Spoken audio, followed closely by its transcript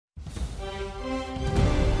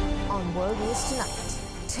on World News Tonight.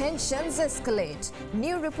 Tensions escalate.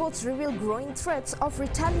 New reports reveal growing threats of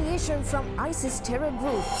retaliation from ISIS terror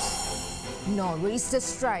groups. Nor'easter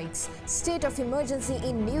strikes. State of emergency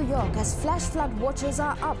in New York as flash flood watches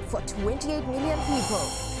are up for 28 million people.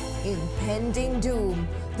 Impending doom.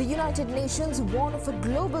 The United Nations warn of a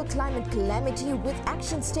global climate calamity with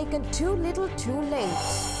actions taken too little too late.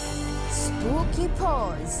 Spooky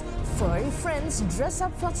pause. Furry friends dress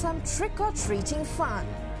up for some trick-or-treating fun.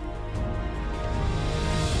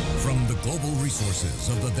 From the global resources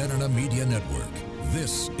of the Derana Media Network,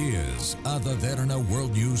 this is the Derana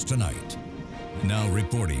World News Tonight. Now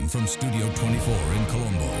reporting from Studio 24 in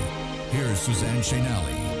Colombo, here's Suzanne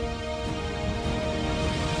Shenali.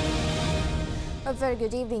 A very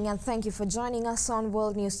good evening and thank you for joining us on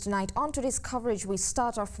World News Tonight. On today's coverage, we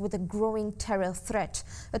start off with a growing terror threat.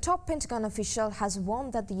 A top Pentagon official has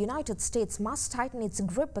warned that the United States must tighten its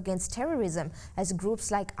grip against terrorism as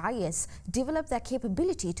groups like IS develop their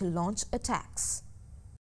capability to launch attacks.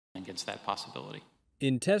 Against that possibility.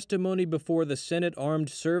 In testimony before the Senate Armed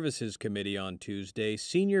Services Committee on Tuesday,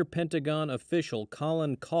 senior Pentagon official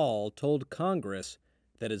Colin Kahl told Congress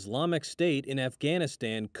that Islamic State in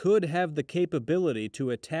Afghanistan could have the capability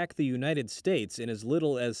to attack the United States in as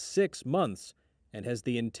little as 6 months and has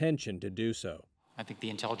the intention to do so. I think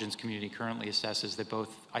the intelligence community currently assesses that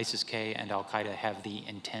both ISIS-K and al-Qaeda have the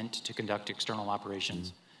intent to conduct external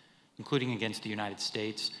operations, including against the United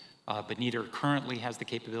States, but neither currently has the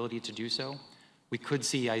capability to do so. We could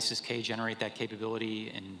see ISIS-K generate that capability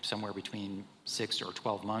in somewhere between 6 or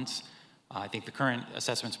 12 months. I think the current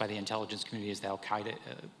assessments by the intelligence community is that al-Qaeda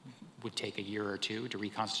would take a year or two to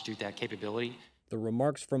reconstitute that capability. The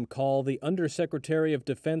remarks from Kahl, the Undersecretary of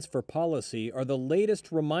Defense for Policy, are the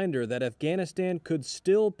latest reminder that Afghanistan could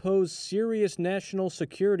still pose serious national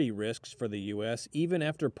security risks for the U.S. even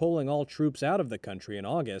after pulling all troops out of the country in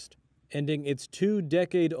August, ending its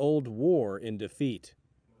 2-decade-old war in defeat.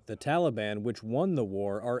 The Taliban, which won the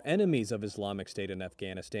war, are enemies of Islamic State in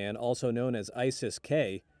Afghanistan, also known as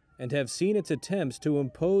ISIS-K, and have seen its attempts to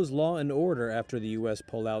impose law and order after the U.S.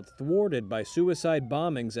 pullout thwarted by suicide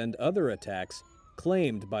bombings and other attacks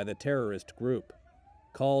claimed by the terrorist group.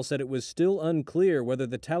 Kahl said it was still unclear whether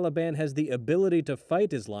the Taliban has the ability to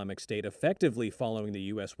fight Islamic State effectively following the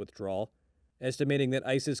U.S. withdrawal, estimating that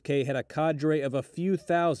ISIS-K had a cadre of a few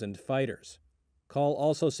thousand fighters. Kahl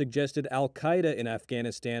also suggested al-Qaeda in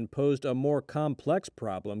Afghanistan posed a more complex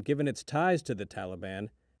problem given its ties to the Taliban,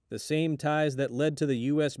 the same ties that led to the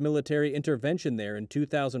U.S. military intervention there in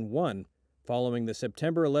 2001, following the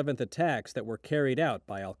September 11th attacks that were carried out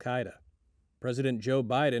by al-Qaeda. President Joe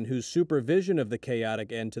Biden, whose supervision of the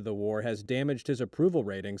chaotic end to the war has damaged his approval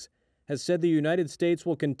ratings, has said the United States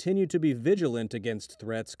will continue to be vigilant against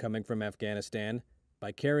threats coming from Afghanistan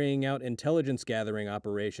by carrying out intelligence gathering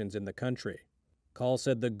operations in the country. Kahl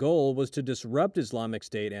said the goal was to disrupt Islamic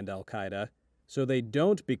State and al-Qaeda so they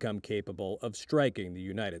don't become capable of striking the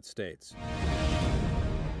United States.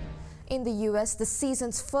 In the U.S., the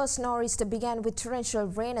season's first nor'easter began with torrential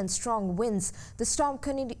rain and strong winds. The storm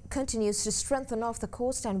continues to strengthen off the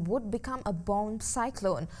coast and would become a bomb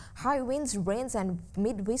cyclone. High winds, rains and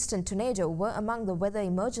midwestern tornado were among the weather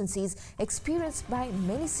emergencies experienced by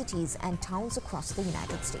many cities and towns across the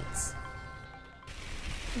United States.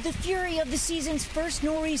 The fury of the season's first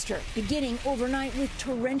nor'easter beginning overnight with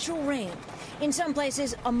torrential rain. In some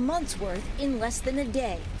places, a month's worth in less than a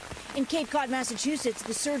day. In Cape Cod, Massachusetts,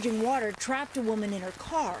 the surging water trapped a woman in her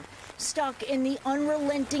car, stuck in the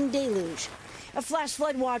unrelenting deluge. A flash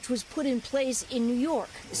flood watch was put in place in New York,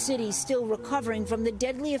 the city still recovering from the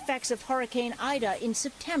deadly effects of Hurricane Ida in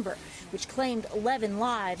September, which claimed 11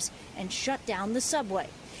 lives and shut down the subway.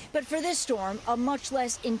 But for this storm, a much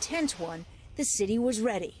less intense one, the city was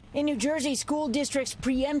ready. In New Jersey, school districts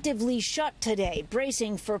preemptively shut today,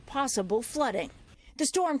 bracing for possible flooding. The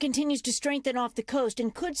storm continues to strengthen off the coast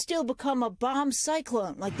and could still become a bomb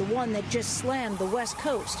cyclone like the one that just slammed the West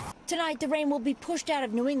Coast. Tonight, the rain will be pushed out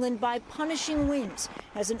of New England by punishing winds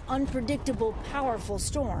as an unpredictable, powerful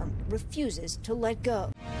storm refuses to let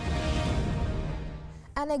go.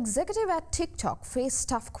 An executive at TikTok faced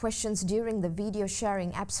tough questions during the video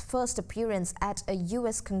sharing app's first appearance at a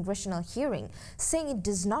U.S. congressional hearing, saying it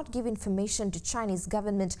does not give information to Chinese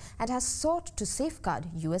government and has sought to safeguard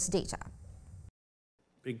U.S. data.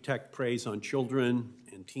 Big tech preys on children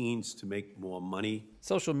and teens to make more money.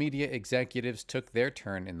 Social media executives took their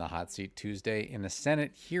turn in the hot seat Tuesday in a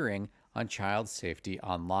Senate hearing on child safety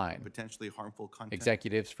online. Potentially harmful content.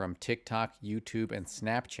 Executives from TikTok, YouTube, and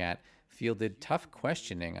Snapchat fielded tough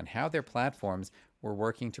questioning on how their platforms were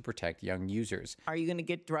working to protect young users. Are you going to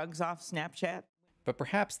get drugs off Snapchat? But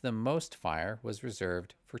perhaps the most fire was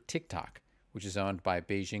reserved for TikTok, which is owned by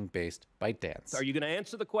Beijing-based ByteDance. Are you going to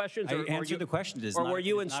answer the questions? I answered the question. Or were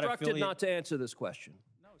you instructed not to answer this question?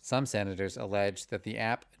 Some senators allege that the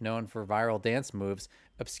app, known for viral dance moves,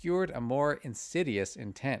 obscured a more insidious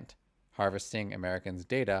intent, harvesting Americans'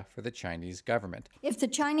 data for the Chinese government. If the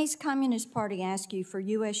Chinese Communist Party asks you for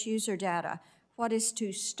U.S. user data, what is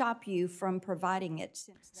to stop you from providing it?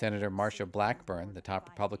 Senator Marsha Blackburn, the top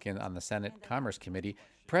Republican on the Senate Commerce Committee,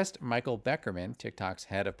 pressed Michael Beckerman, TikTok's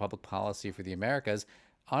head of public policy for the Americas,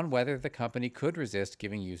 on whether the company could resist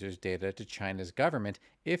giving users data to China's government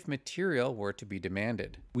if material were to be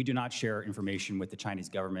demanded. We do not share information with the Chinese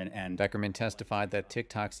government. And Beckerman testified that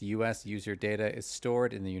TikTok's U.S. user data is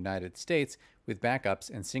stored in the United States with backups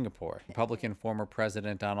in Singapore. Republican former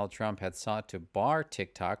President Donald Trump had sought to bar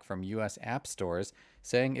TikTok from U.S. app stores,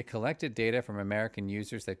 saying it collected data from American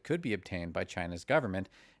users that could be obtained by China's government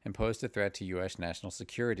and posed a threat to U.S. national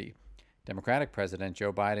security. Democratic President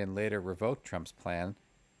Joe Biden later revoked Trump's plan,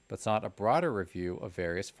 but sought a broader review of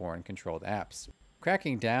various foreign-controlled apps.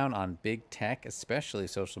 Cracking down on big tech, especially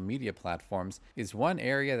social media platforms, is one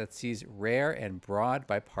area that sees rare and broad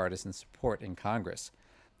bipartisan support in Congress.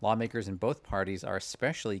 Lawmakers in both parties are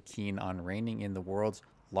especially keen on reining in the world's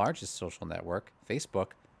largest social network, Facebook,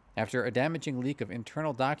 after a damaging leak of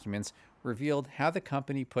internal documents revealed how the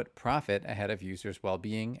company put profit ahead of users'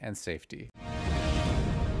 well-being and safety.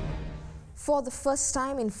 For the first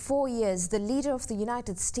time in 4 years, the leader of the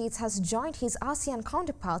United States has joined his ASEAN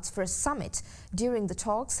counterparts for a summit. During the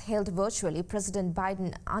talks held virtually, President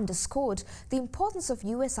Biden underscored the importance of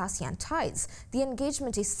U.S.-ASEAN ties. The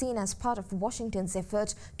engagement is seen as part of Washington's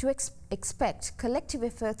effort to expect collective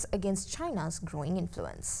efforts against China's growing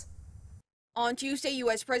influence. On Tuesday,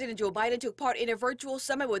 U.S. President Joe Biden took part in a virtual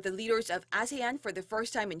summit with the leaders of ASEAN for the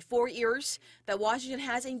first time in 4 years that Washington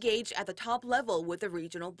has engaged at the top level with the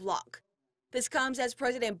regional bloc. This comes as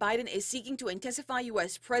President Biden is seeking to intensify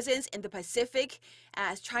U.S. presence in the Pacific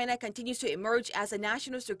as China continues to emerge as a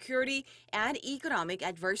national security and economic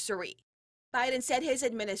adversary. Biden said his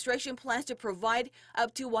administration plans to provide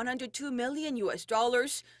up to $102 million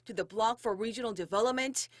to the bloc for regional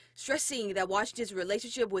development, stressing that Washington's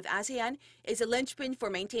relationship with ASEAN is a linchpin for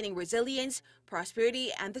maintaining resilience, prosperity,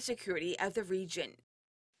 and the security of the region.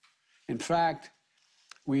 In fact,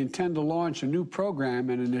 we intend to launch a new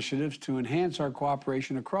program and initiatives to enhance our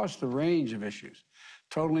cooperation across the range of issues,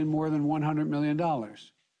 totaling more than $100 million.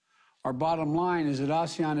 Our bottom line is that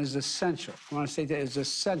ASEAN is essential. I want to say that it's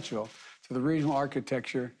essential to the regional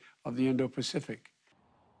architecture of the Indo-Pacific.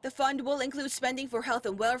 The fund will include spending for health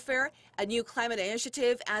and welfare, a new climate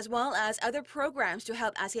initiative, as well as other programs to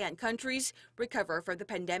help ASEAN countries recover from the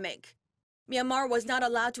pandemic. Myanmar was not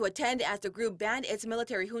allowed to attend as the group banned its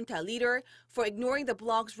military junta leader for ignoring the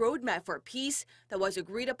bloc's roadmap for peace that was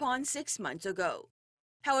agreed upon 6 months ago.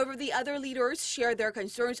 However, the other leaders share their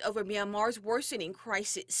concerns over Myanmar's worsening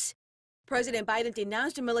crisis. President Biden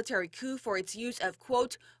denounced the military coup for its use of,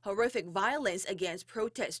 quote, horrific violence against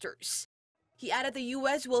protesters. He added the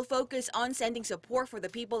U.S. will focus on sending support for the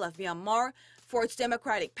people of Myanmar for its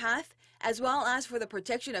democratic path, as well as for the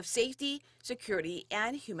protection of safety, security,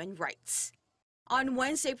 and human rights. On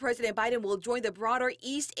Wednesday, President Biden will join the broader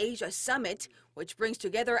East Asia Summit, which brings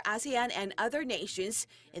together ASEAN and other nations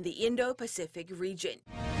in the Indo-Pacific region.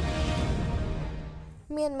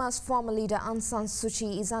 Myanmar's former leader Aung San Suu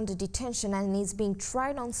Kyi is under detention and is being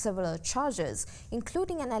tried on several charges,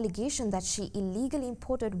 including an allegation that she illegally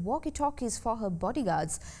imported walkie-talkies for her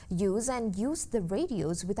bodyguards, used the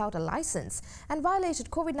radios without a license, and violated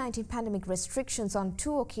COVID-19 pandemic restrictions on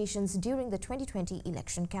 2 occasions during the 2020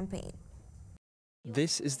 election campaign.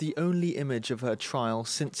 This is the only image of her trial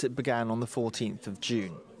since it began on the 14th of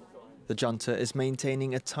June. The junta is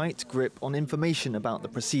maintaining a tight grip on information about the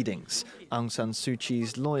proceedings. Aung San Suu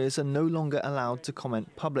Kyi's lawyers are no longer allowed to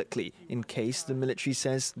comment publicly in case the military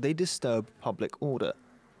says they disturb public order.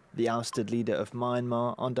 The ousted leader of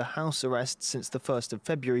Myanmar, under house arrest since the 1st of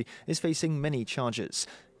February, is facing many charges: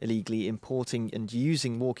 illegally importing and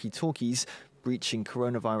using walkie-talkies, breaching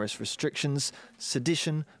coronavirus restrictions,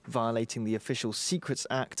 sedition, violating the Official Secrets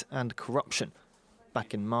Act, and corruption.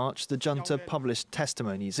 Back in March, the junta published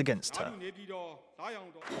testimonies against her.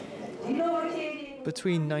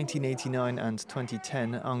 Between 1989 and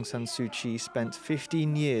 2010, Aung San Suu Kyi spent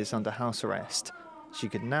 15 years under house arrest. She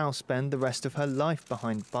could now spend the rest of her life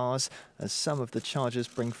behind bars, as some of the charges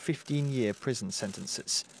bring 15-year prison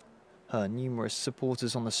sentences. Her numerous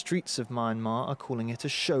supporters on the streets of Myanmar are calling it a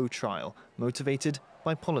show trial, motivated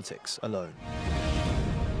by politics alone.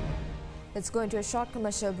 Let's go into a short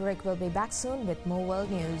commercial break. We'll be back soon with more world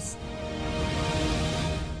news.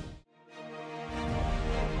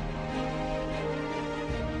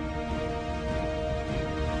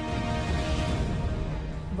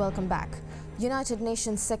 Welcome back. United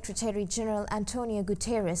Nations Secretary General Antonio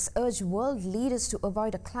Guterres urged world leaders to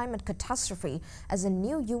avoid a climate catastrophe as a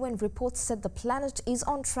new UN report said the planet is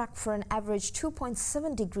on track for an average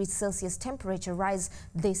 2.7 degrees Celsius temperature rise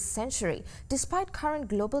this century, despite current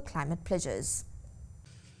global climate pledges.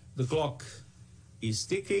 The clock is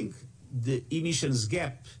ticking. The emissions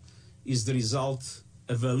gap is the result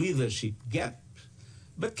of a leadership gap.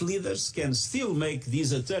 But leaders can still make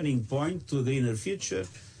this a turning point to a greener future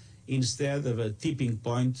instead of a tipping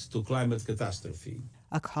point to climate catastrophe.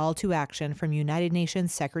 A call to action from United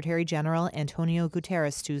Nations Secretary General Antonio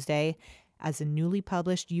Guterres Tuesday, as a newly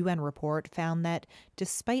published UN report found that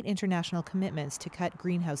despite international commitments to cut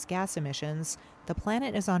greenhouse gas emissions, the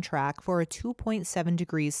planet is on track for a 2.7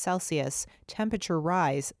 degrees Celsius temperature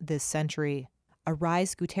rise this century, a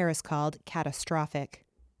rise Guterres called catastrophic.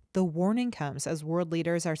 The warning comes as world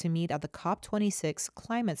leaders are to meet at the COP26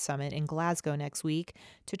 climate summit in Glasgow next week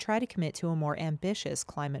to try to commit to a more ambitious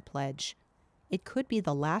climate pledge. It could be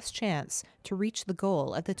the last chance to reach the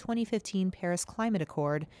goal of the 2015 Paris Climate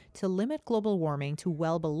Accord to limit global warming to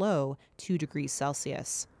well below 2 degrees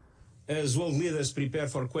Celsius. As world leaders prepare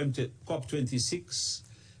for COP26,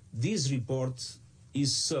 this report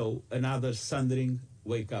is so another thundering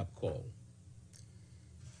wake-up call.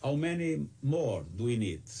 How many more do we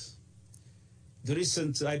need? The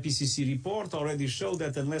recent IPCC report already showed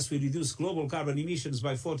that unless we reduce global carbon emissions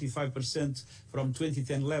by 45% from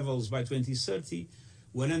 2010 levels by 2030,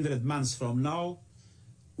 100 months from now,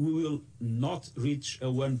 we will not reach a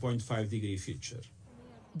 1.5 degree future.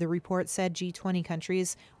 The report said G20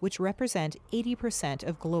 countries, which represent 80%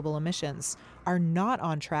 of global emissions, are not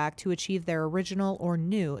on track to achieve their original or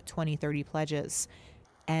new 2030 pledges.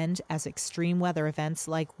 And as extreme weather events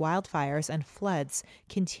like wildfires and floods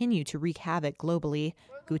continue to wreak havoc globally,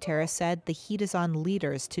 Guterres said the heat is on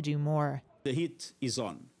leaders to do more. The heat is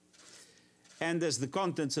on. And as the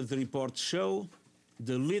contents of the report show,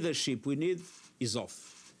 the leadership we need is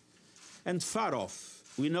off. And far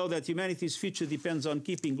off. We know that humanity's future depends on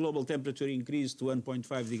keeping global temperature increase to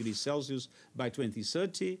 1.5 degrees Celsius by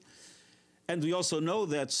 2030. And we also know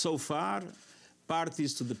that so far,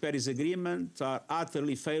 parties to the Paris Agreement are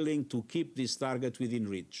utterly failing to keep this target within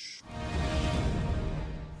reach.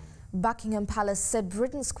 Buckingham Palace said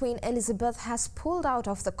Britain's Queen Elizabeth has pulled out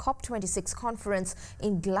of the COP26 conference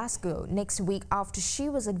in Glasgow next week after she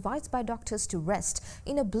was advised by doctors to rest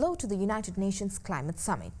in a blow to the United Nations Climate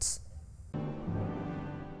Summit.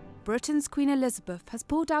 Britain's Queen Elizabeth has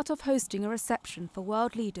pulled out of hosting a reception for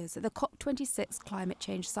world leaders at the COP26 Climate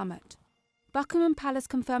Change Summit. Buckingham Palace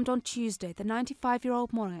confirmed on Tuesday the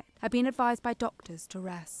 95-year-old monarch had been advised by doctors to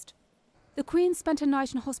rest. The Queen spent a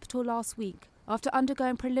night in hospital last week after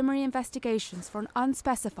undergoing preliminary investigations for an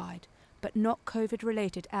unspecified but not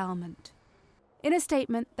COVID-related ailment. In a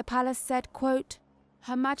statement, the palace said, quote,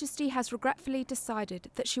 "Her Majesty has regretfully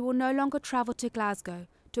decided that she will no longer travel to Glasgow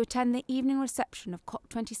to attend the evening reception of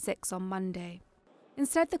COP26 on Monday.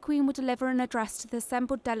 Instead, the Queen will deliver an address to the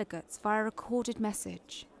assembled delegates via a recorded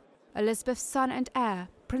message. Elizabeth's son and heir,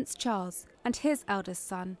 Prince Charles, and his eldest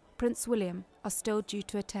son, Prince William, are still due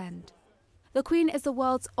to attend. The Queen is the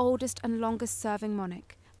world's oldest and longest-serving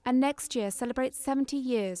monarch, and next year celebrates 70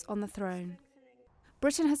 years on the throne.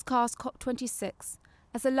 Britain has cast COP26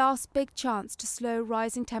 as the last big chance to slow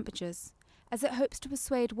rising temperatures, as it hopes to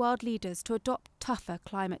persuade world leaders to adopt tougher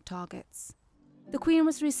climate targets. The Queen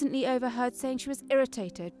was recently overheard saying she was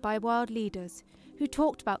irritated by world leaders who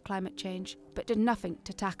talked about climate change but did nothing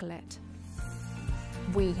to tackle it.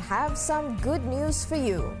 We have some good news for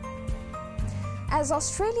you. As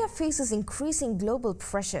Australia faces increasing global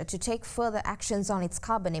pressure to take further actions on its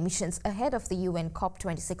carbon emissions ahead of the UN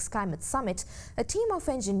COP26 Climate Summit, a team of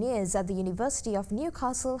engineers at the University of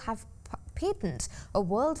Newcastle have patented a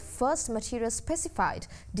world-first material specified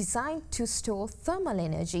designed to store thermal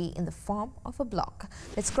energy in the form of a block.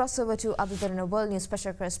 Let's cross over to Other Derana World News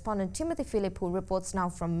Special Correspondent Timothy Phillip, who reports now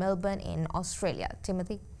from Melbourne in Australia.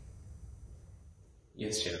 Timothy?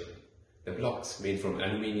 Yes, Jennifer. The blocks made from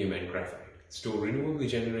aluminium and graphite store renewably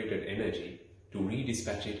generated energy to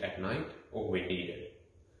redispatch it at night or when needed.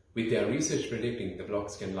 With their research predicting the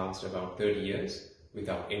blocks can last about 30 years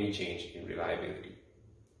without any change in reliability.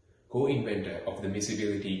 Co-inventor of the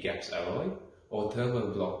miscibility gaps alloy, or thermal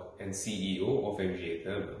block and CEO of MGA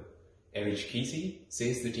Thermal, Erich Kesey,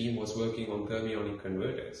 says the team was working on thermionic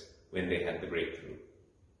converters when they had the breakthrough.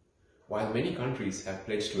 While many countries have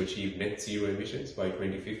pledged to achieve net zero emissions by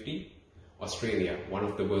 2050, Australia, one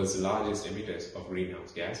of the world's largest emitters of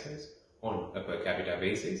greenhouse gases, on a per capita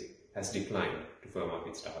basis, has declined to firm up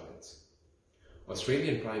its targets.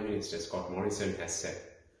 Australian Prime Minister Scott Morrison has said,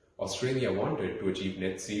 Australia wanted to achieve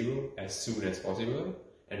net zero as soon as possible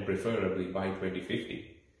and preferably by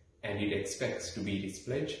 2050, and it expects to beat its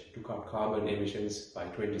pledge to cut carbon emissions by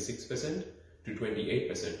 26% to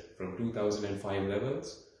 28% from 2005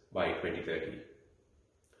 levels by 2030.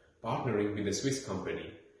 Partnering with the Swiss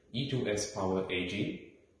company E2S Power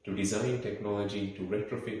AG to design technology to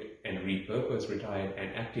retrofit and repurpose retired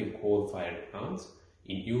and active coal-fired plants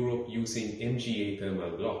in Europe using MGA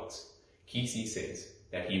thermal blocks, Kesey says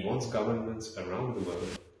that he wants governments around the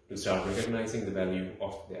world to start recognizing the value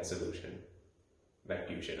of their solution. Back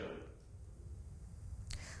to you, Shannon.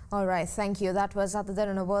 All right, thank you. That was the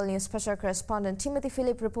Derana World News special correspondent Timothy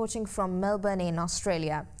Phillip reporting from Melbourne in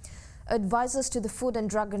Australia. Advisors to the Food and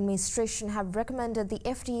Drug Administration have recommended the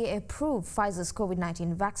FDA approve Pfizer's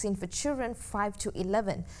COVID-19 vaccine for children 5 to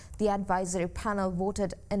 11. The advisory panel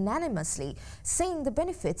voted unanimously, saying the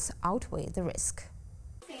benefits outweigh the risk.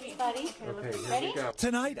 Ready?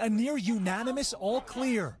 Tonight, a near unanimous all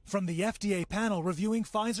clear from the FDA panel reviewing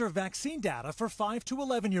Pfizer vaccine data for 5 to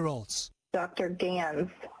 11-year-olds. Dr. Gans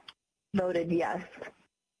voted yes.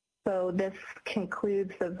 So this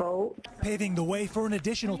concludes the vote. Paving the way for an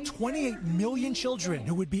additional 28 million children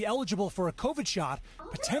who would be eligible for a COVID shot,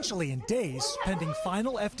 potentially in days, pending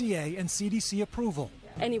final FDA and CDC approval.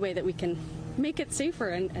 Any way that we can make it safer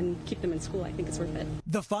and keep them in school, I think is worth it.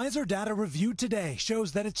 The Pfizer data reviewed today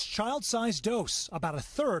shows that its child-sized dose, about a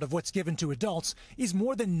third of what's given to adults, is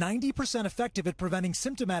more than 90% effective at preventing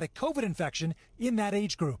symptomatic COVID infection in that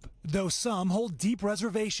age group. Though some hold deep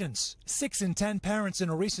reservations. 6 in 10 parents in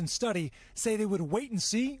a recent study say they would wait and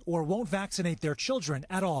see or won't vaccinate their children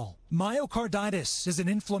at all. Myocarditis is an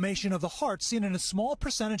inflammation of the heart seen in a small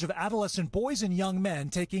percentage of adolescent boys and young men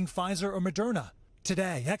taking Pfizer or Moderna.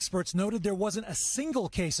 Today, experts noted there wasn't a single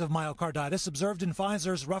case of myocarditis observed in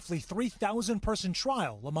Pfizer's roughly 3,000-person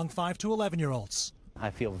trial among 5 to 11-year-olds.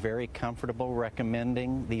 I feel very comfortable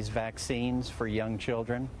recommending these vaccines for young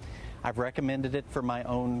children. I've recommended it for my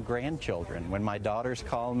own grandchildren. When my daughters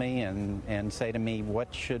call me and say to me,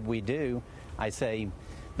 what should we do? I say,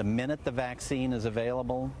 the minute the vaccine is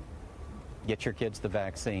available, get your kids the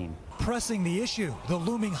vaccine. Pressing the issue, the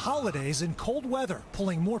looming holidays and cold weather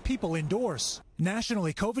pulling more people indoors.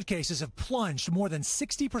 Nationally, COVID cases have plunged more than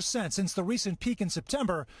 60% since the recent peak in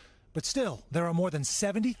September. But still, there are more than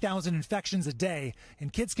 70,000 infections a day,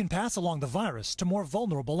 and kids can pass along the virus to more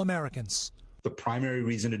vulnerable Americans. The primary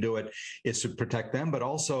reason to do it is to protect them, but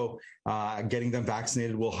also getting them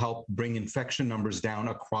vaccinated will help bring infection numbers down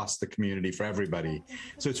across the community for everybody.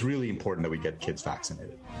 So it's really important that we get kids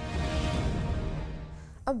vaccinated.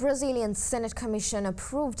 A Brazilian Senate commission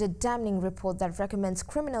approved a damning report that recommends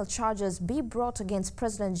criminal charges be brought against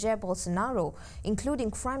President Jair Bolsonaro,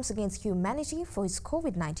 including crimes against humanity for his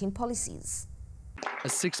COVID-19 policies. A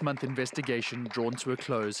 6-month investigation drawn to a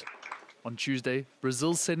close. On Tuesday,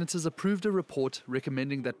 Brazil's senators approved a report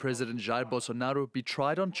recommending that President Jair Bolsonaro be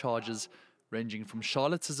tried on charges ranging from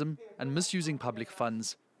charlatanism and misusing public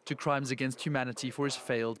funds to crimes against humanity for his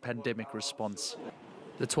failed pandemic response.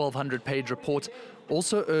 The 1,200-page report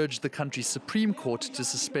also urged the country's Supreme Court to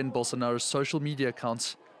suspend Bolsonaro's social media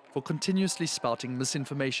accounts for continuously spouting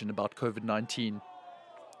misinformation about COVID-19.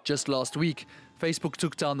 Just last week, Facebook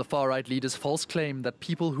took down the far-right leader's false claim that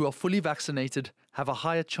people who are fully vaccinated have a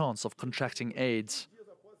higher chance of contracting AIDS.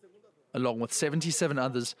 Along with 77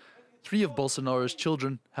 others, 3 of Bolsonaro's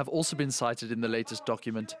children have also been cited in the latest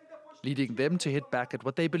document, leading them to hit back at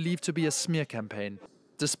what they believe to be a smear campaign.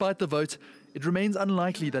 Despite the vote, it remains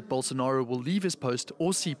unlikely that Bolsonaro will leave his post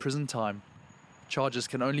or see prison time. Charges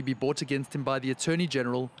can only be brought against him by the Attorney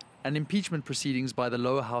General and impeachment proceedings by the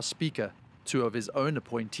lower house Speaker, 2 of his own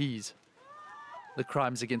appointees. The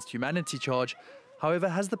Crimes Against Humanity charge, however,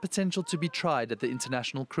 has the potential to be tried at the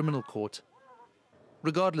International Criminal Court.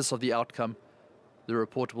 Regardless of the outcome, the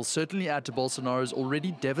report will certainly add to Bolsonaro's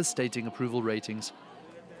already devastating approval ratings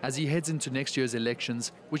as he heads into next year's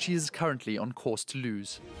elections, which he is currently on course to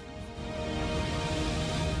lose.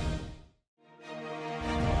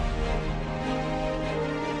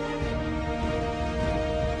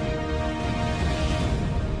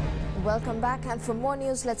 Welcome back, and for more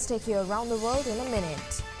news, let's take you around the world in a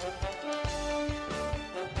minute.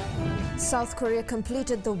 South Korea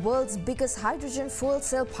completed the world's biggest hydrogen fuel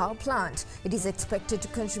cell power plant. It is expected to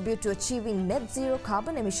contribute to achieving net zero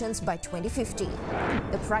carbon emissions by 2050.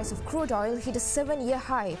 The price of crude oil hit a 7-year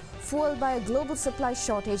high, fueled by a global supply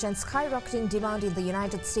shortage and skyrocketing demand in the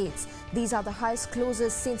United States. These are the highest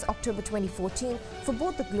closes since October 2014 for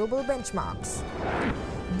both the global benchmarks.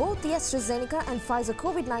 Both the AstraZeneca and Pfizer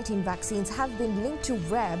COVID-19 vaccines have been linked to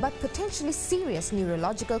rare but potentially serious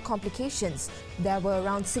neurological complications. There were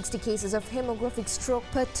around 60 cases of hemorrhagic stroke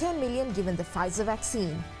per 10 million given the Pfizer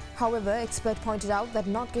vaccine. However, experts pointed out that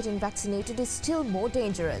not getting vaccinated is still more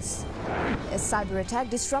dangerous. A cyber attack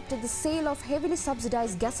disrupted the sale of heavily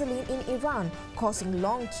subsidized gasoline in Iran, causing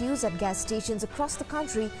long queues at gas stations across the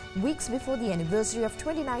country weeks before the anniversary of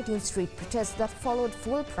 2019 street protests that followed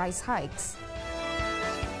fuel price hikes.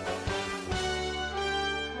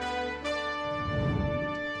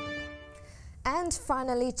 And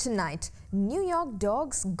finally tonight, New York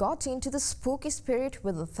dogs got into the spooky spirit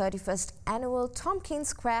with the 31st annual Tompkins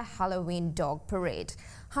Square Halloween Dog Parade.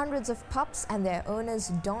 Hundreds of pups and their owners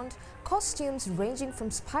donned costumes ranging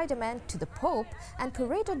from Spider-Man to the Pope and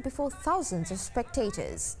paraded before thousands of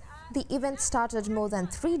spectators. The event started more than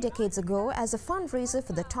 3 decades ago as a fundraiser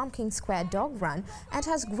for the Tompkins Square Dog Run and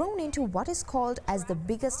has grown into what is called as the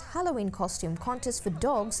biggest Halloween costume contest for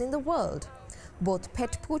dogs in the world. Both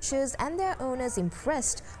pet poochers and their owners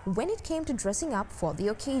impressed when it came to dressing up for the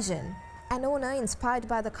occasion. An owner inspired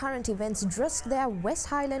by the current events dressed their West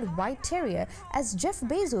Highland White Terrier as Jeff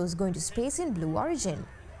Bezos going to space in Blue Origin.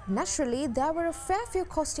 Naturally, there were a fair few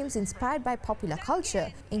costumes inspired by popular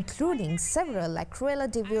culture, including several like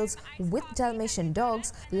Cruella de Vil's with Dalmatian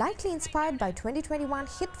dogs, likely inspired by 2021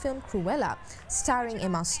 hit film Cruella, starring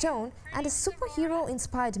Emma Stone, and a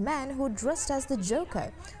superhero-inspired man who dressed as the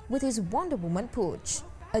Joker with his Wonder Woman pooch.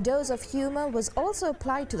 A dose of humor was also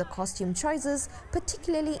applied to the costume choices,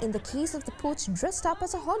 particularly in the case of the pooch dressed up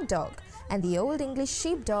as a hot dog, and the Old English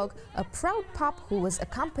sheepdog, a proud pup who was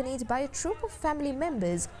accompanied by a troop of family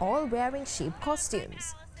members all wearing sheep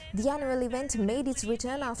costumes. The annual event made its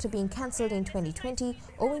return after being cancelled in 2020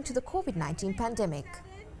 owing to the COVID-19 pandemic.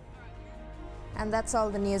 And that's all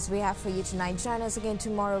the news we have for you tonight. Join us again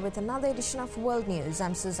tomorrow with another edition of World News.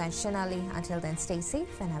 I'm Suzanne Shenali. Until then, stay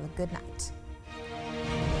safe and have a good night.